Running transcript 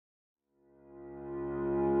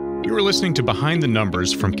You are listening to Behind the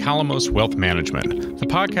Numbers from Calamos Wealth Management, the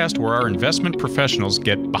podcast where our investment professionals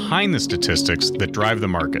get behind the statistics that drive the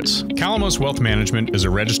markets. Calamos Wealth Management is a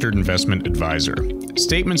registered investment advisor.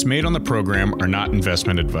 Statements made on the program are not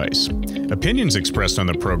investment advice. Opinions expressed on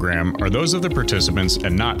the program are those of the participants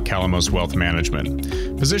and not Calamos Wealth Management.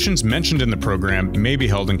 Positions mentioned in the program may be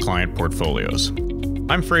held in client portfolios.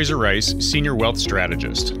 I'm Frazer Rice, Senior Wealth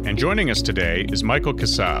Strategist, and joining us today is Michael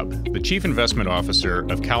Kassab, the Chief Investment Officer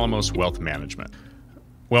of Calamos Wealth Management.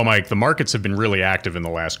 Well, Mike, the markets have been really active in the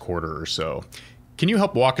last quarter or so. Can you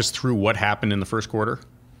help walk us through what happened in the first quarter?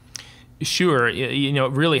 Sure. You know,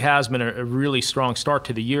 it really has been a really strong start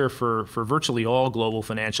to the year for virtually all global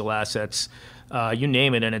financial assets. You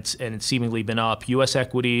name it, and it's seemingly been up. U.S.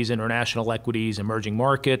 equities, international equities, emerging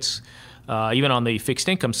markets. Even on the fixed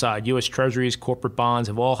income side, U.S. treasuries, corporate bonds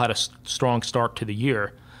have all had a strong start to the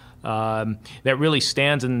year. That really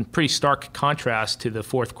stands in pretty stark contrast to the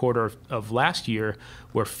fourth quarter of last year,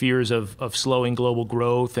 where fears of slowing global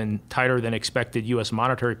growth and tighter than expected U.S.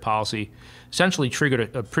 monetary policy essentially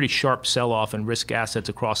triggered a pretty sharp sell-off in risk assets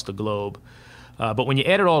across the globe. But when you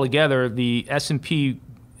add it all together, the S&P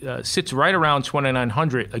sits right around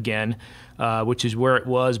 2,900 again, which is where it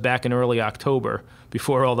was back in early October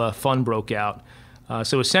before all the fun broke out.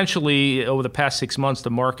 So essentially, over the past 6 months, the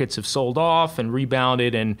markets have sold off and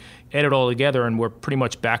rebounded and added all together, and we're pretty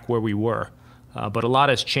much back where we were. But a lot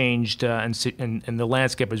has changed, and the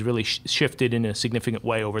landscape has really shifted in a significant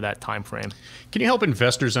way over that time frame. Can you help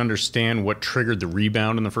investors understand what triggered the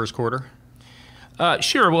rebound in the first quarter?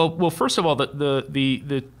 Sure. Well, first of all,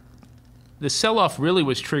 the sell-off really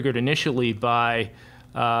was triggered initially by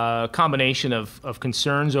a combination of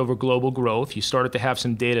concerns over global growth. You started to have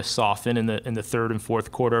some data soften in the third and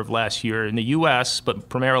fourth quarter of last year in the U.S., but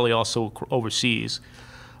primarily also overseas.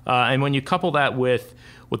 And when you couple that with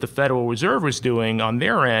what the Federal Reserve was doing on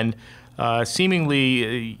their end,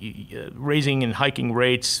 seemingly raising and hiking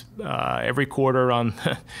rates every quarter on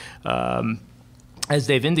as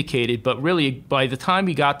they've indicated, but really by the time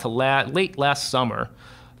you got to late last summer,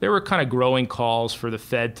 there were kind of growing calls for the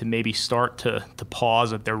Fed to maybe start to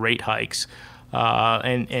pause at their rate hikes.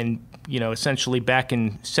 And you know, essentially back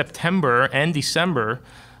in September and December,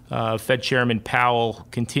 Fed Chairman Powell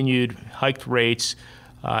hiked rates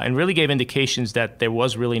and really gave indications that there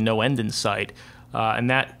was really no end in sight. And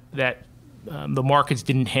that the markets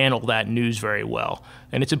didn't handle that news very well.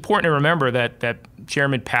 And it's important to remember that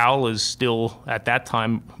Chairman Powell is still, at that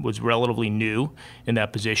time, was relatively new in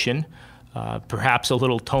that position. Perhaps a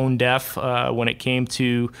little tone deaf when it came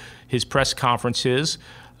to his press conferences.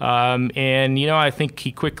 And, you know, I think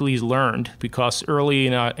he quickly learned, because early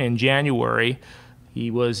in January,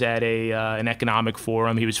 he was at an economic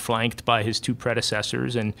forum. He was flanked by his two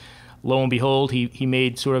predecessors. And lo and behold, he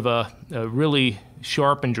made sort of a really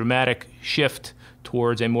sharp and dramatic shift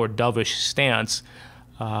towards a more dovish stance,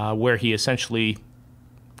 where he essentially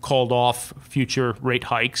called off future rate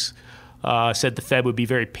hikes. Said the Fed would be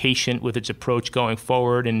very patient with its approach going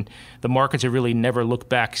forward, and the markets have really never looked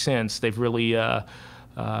back since. They've really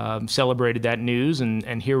celebrated that news,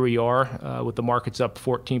 and here we are with the markets up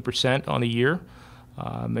 14% on the year,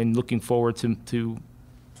 and looking forward to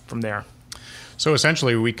from there. So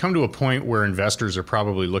essentially, we come to a point where investors are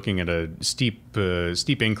probably looking at a steep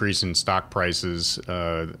increase in stock prices,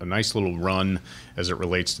 a nice little run as it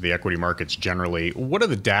relates to the equity markets generally. What are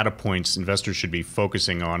the data points investors should be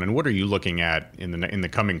focusing on, and what are you looking at in the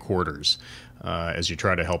coming quarters as you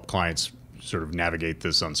try to help clients sort of navigate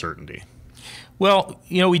this uncertainty? Well,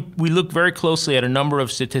 you know, we look very closely at a number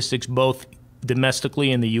of statistics, both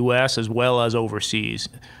domestically in the U.S. as well as overseas.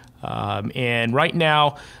 And right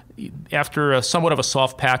now, after somewhat of a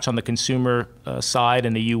soft patch on the consumer side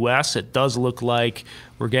in the U.S., it does look like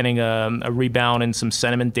we're getting a rebound in some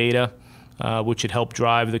sentiment data, which should help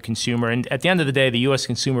drive the consumer. And at the end of the day, the U.S.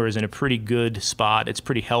 consumer is in a pretty good spot. It's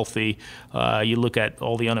pretty healthy. You look at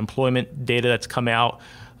all the unemployment data that's come out.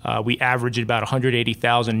 We averaged about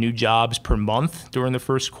 180,000 new jobs per month during the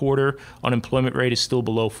first quarter. Unemployment rate is still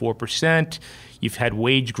below 4%. You've had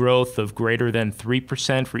wage growth of greater than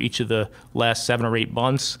 3% for each of the last 7 or 8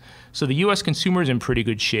 months. So the U.S. consumer is in pretty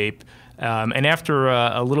good shape. And after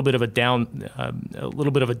a little bit of a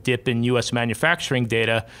dip in U.S. manufacturing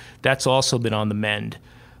data, that's also been on the mend.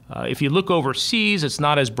 If you look overseas, it's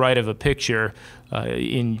not as bright of a picture.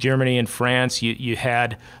 In Germany and France, you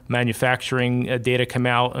had manufacturing data come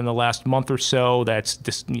out in the last month or so. That's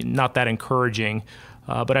just not that encouraging.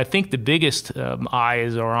 But I think the biggest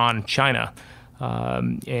eyes are on China.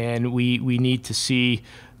 And we need to see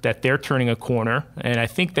that they're turning a corner, and I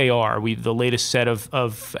think they are. The latest set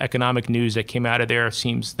of economic news that came out of there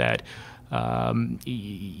seems that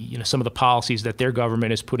some of the policies that their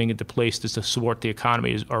government is putting into place to support the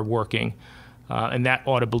economy are working. And that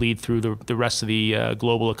ought to bleed through the rest of the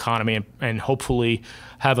global economy and hopefully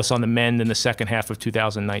have us on the mend in the second half of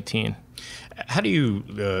 2019. How do you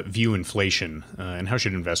view inflation, and how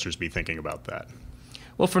should investors be thinking about that?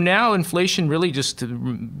 Well, for now, inflation really just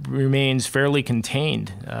remains fairly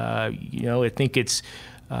contained. I think it's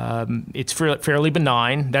fairly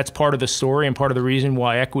benign. That's part of the story and part of the reason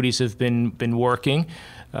why equities have been working.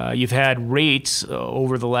 You've had rates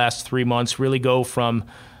over the last 3 months really go from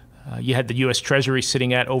you had the U.S. Treasury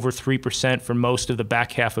sitting at over 3% for most of the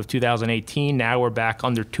back half of 2018. Now we're back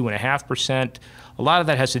under 2.5%. A lot of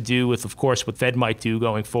that has to do with, of course, what Fed might do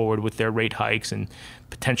going forward with their rate hikes and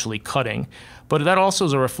potentially cutting. But that also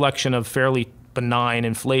is a reflection of fairly benign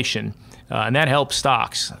inflation, and that helps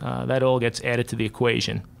stocks. That all gets added to the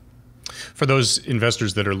equation. For those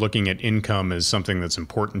investors that are looking at income as something that's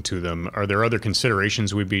important to them, are there other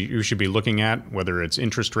considerations we should be looking at, whether it's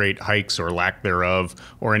interest rate hikes or lack thereof,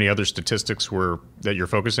 or any other statistics that you're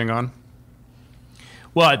focusing on?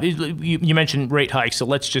 Well, you mentioned rate hikes, so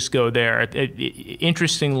let's just go there.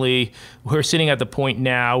 Interestingly, we're sitting at the point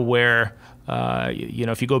now where,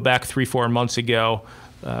 if you go back 3-4 months ago,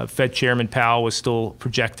 Fed Chairman Powell was still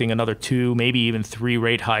projecting another 2, maybe even 3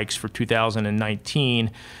 rate hikes for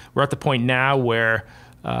 2019. We're at the point now where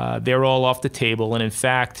they're all off the table, and in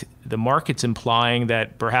fact, the market's implying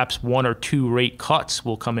that perhaps 1 or 2 rate cuts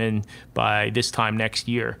will come in by this time next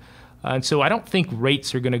year. And so I don't think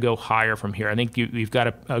rates are going to go higher from here. I think we've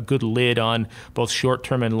got a good lid on both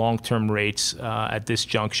short-term and long-term rates at this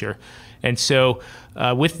juncture. And so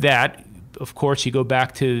with that, of course, you go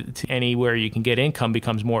back to anywhere you can get income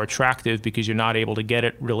becomes more attractive because you're not able to get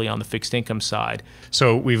it really on the fixed income side.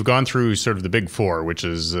 So we've gone through sort of the big four, which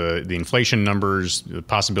is the inflation numbers, the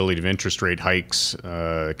possibility of interest rate hikes,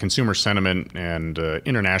 consumer sentiment, and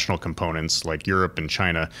international components like Europe and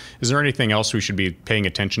China. Is there anything else we should be paying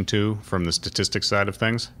attention to from the statistics side of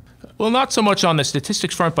things? Well, not so much on the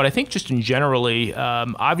statistics front, but I think just in generally,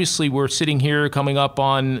 obviously we're sitting here coming up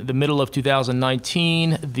on the middle of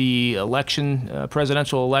 2019. The election,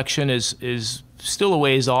 presidential election is still a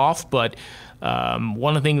ways off, but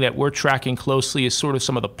one thing that we're tracking closely is sort of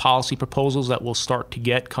some of the policy proposals that we'll start to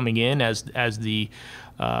get coming in as the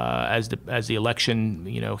election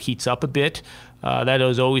heats up a bit. That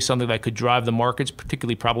is always something that could drive the markets,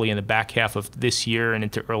 particularly probably in the back half of this year and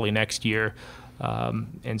into early next year.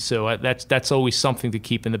 And so that's always something to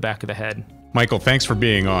keep in the back of the head. Michael, thanks for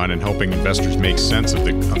being on and helping investors make sense of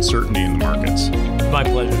the uncertainty in the markets. My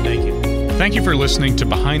pleasure. Thank you. Thank you for listening to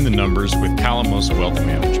Behind the Numbers with Calamos Wealth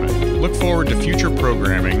Management. Look forward to future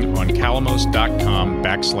programming on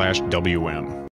calamos.com/WM.